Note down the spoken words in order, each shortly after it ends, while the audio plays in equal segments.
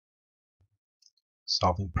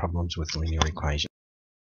Solving problems with linear equations.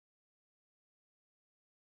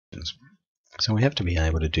 So we have to be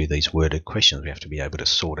able to do these worded questions. We have to be able to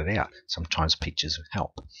sort it out. Sometimes pictures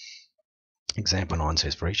help. Example 9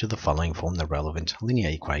 says, for each of the following form the relevant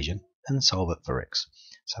linear equation and solve it for x.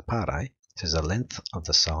 So part A says the length of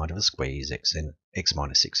the side of a square is x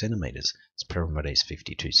minus 6 centimeters. Its perimeter is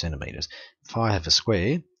 52 centimeters. If I have a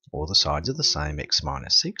square, all the sides are the same, x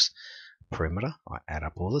minus 6. Perimeter, I add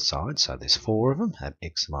up all the sides, so there's 4 of them, have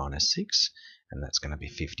x minus 6, and that's going to be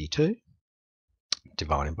 52.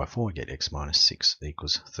 Dividing by 4, I get x minus 6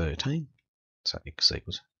 equals 13, so x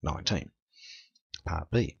equals 19. Part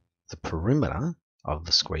B, the perimeter of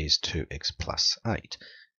the square is 2x plus 8.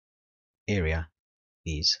 Area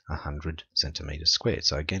is 100 centimeters squared.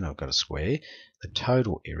 So again, I've got a square. The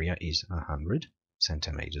total area is 100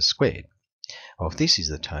 centimeters squared. Well, if this is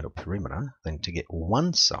the total perimeter, then to get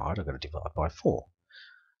one side, I've got to divide by 4.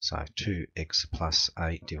 So 2x plus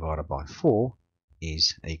 8 divided by 4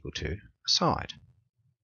 is equal to a side.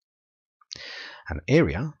 An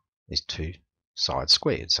area is 2 sides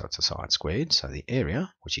squared, so it's a side squared. So the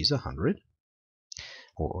area, which is 100,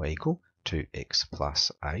 will equal 2x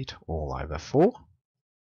plus 8 all over 4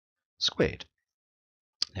 squared.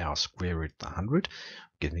 Now I'll square root the 100,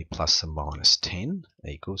 give me plus and minus 10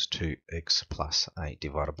 equals 2x plus 8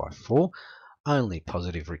 divided by 4. Only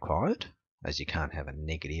positive required, as you can't have a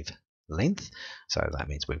negative length. So that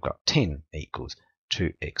means we've got 10 equals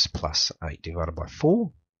 2x plus 8 divided by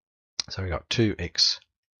 4. So we've got 2x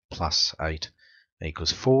plus 8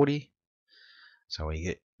 equals 40. So we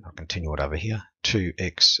get, I'll continue it over here,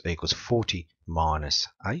 2x equals 40 minus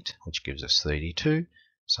 8, which gives us 32.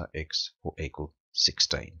 So x will equal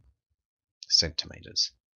 16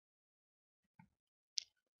 centimeters.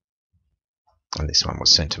 And this one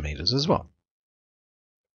was centimeters as well.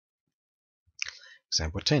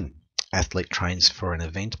 Example 10. Athlete trains for an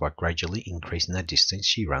event by gradually increasing the distance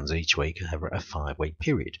she runs each week over a 5-week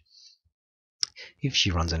period. If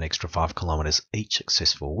she runs an extra 5 kilometers each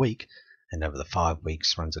successful week, and over the 5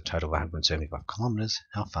 weeks runs a total of 175 kilometers,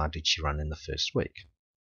 how far did she run in the first week?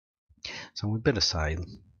 So we better say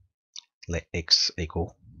let x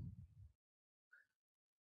equal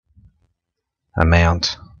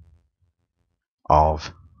amount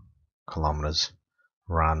of kilometers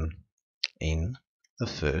run in the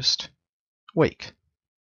first week.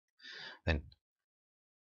 Then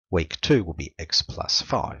week 2 will be x plus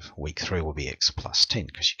 5. Week 3 will be x plus 10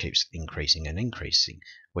 because she keeps increasing and increasing.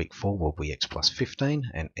 Week 4 will be x plus 15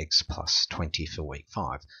 and x plus 20 for week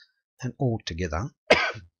 5. And all together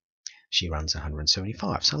she runs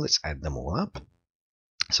 175. So let's add them all up.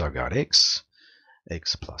 So I've got x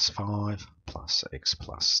plus 5 plus x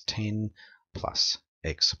plus 10 plus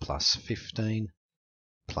x plus 15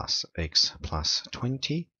 plus x plus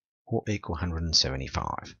 20 will equal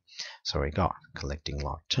 175. So we got, collecting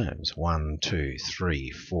like terms, 1, 2,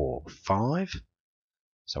 3, 4, 5.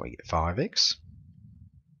 So we get 5x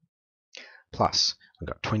plus we've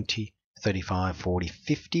got 20, 35, 40,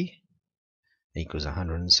 50 equals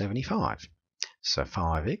 175. So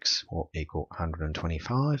 5x will equal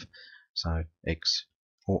 125. So x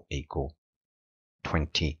will equal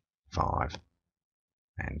 25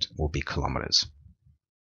 and will be kilometers.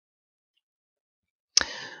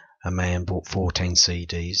 A man bought 14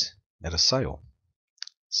 CDs at a sale.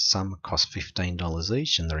 Some cost $15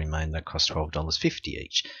 each and the remainder cost $12.50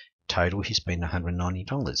 each. Total he spent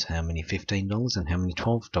 $190. How many $15 and how many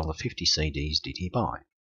 $12.50 CDs did he buy?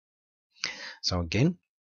 So again,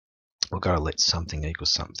 we'll go let something equal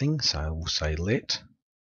something. So we'll say let,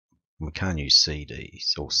 we can't use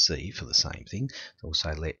CDs or C for the same thing. So we'll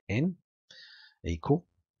say let n equal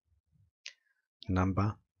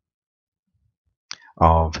number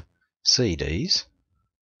of CDs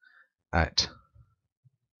at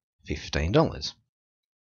 $15.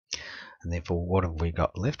 And therefore, what have we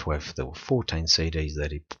got left? Well, if there were 14 CDs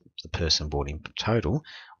that the person bought in total,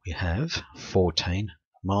 we have 14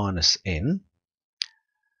 minus n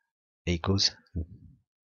equals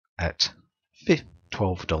at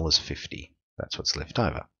 $12.50. That's what's left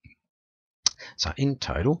over. So in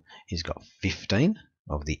total, he's got 15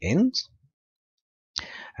 of the n's,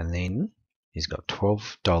 and then he's got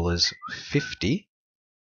 $12.50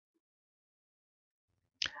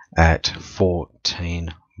 at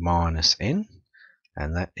 14 minus n,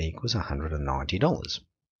 and that equals $190.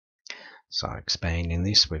 So expanding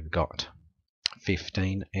this, we've got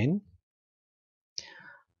 15n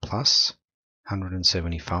plus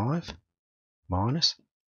 175 minus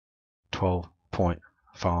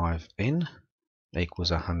 12.5n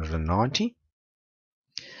equals 190.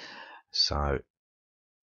 So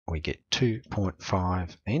we get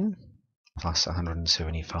 2.5n plus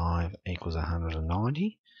 175 equals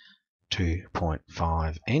 190.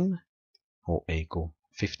 2.5n or equal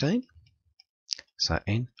 15. So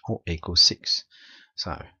n or equal 6.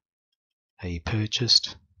 So he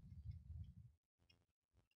purchased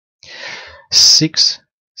 6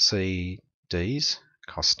 CDs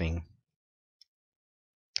costing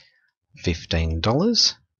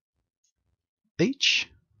 $15 each,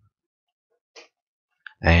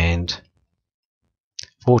 and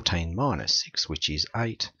 14 minus 6, which is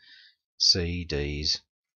 8 CDs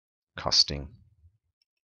costing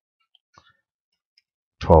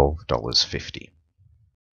 $12.50.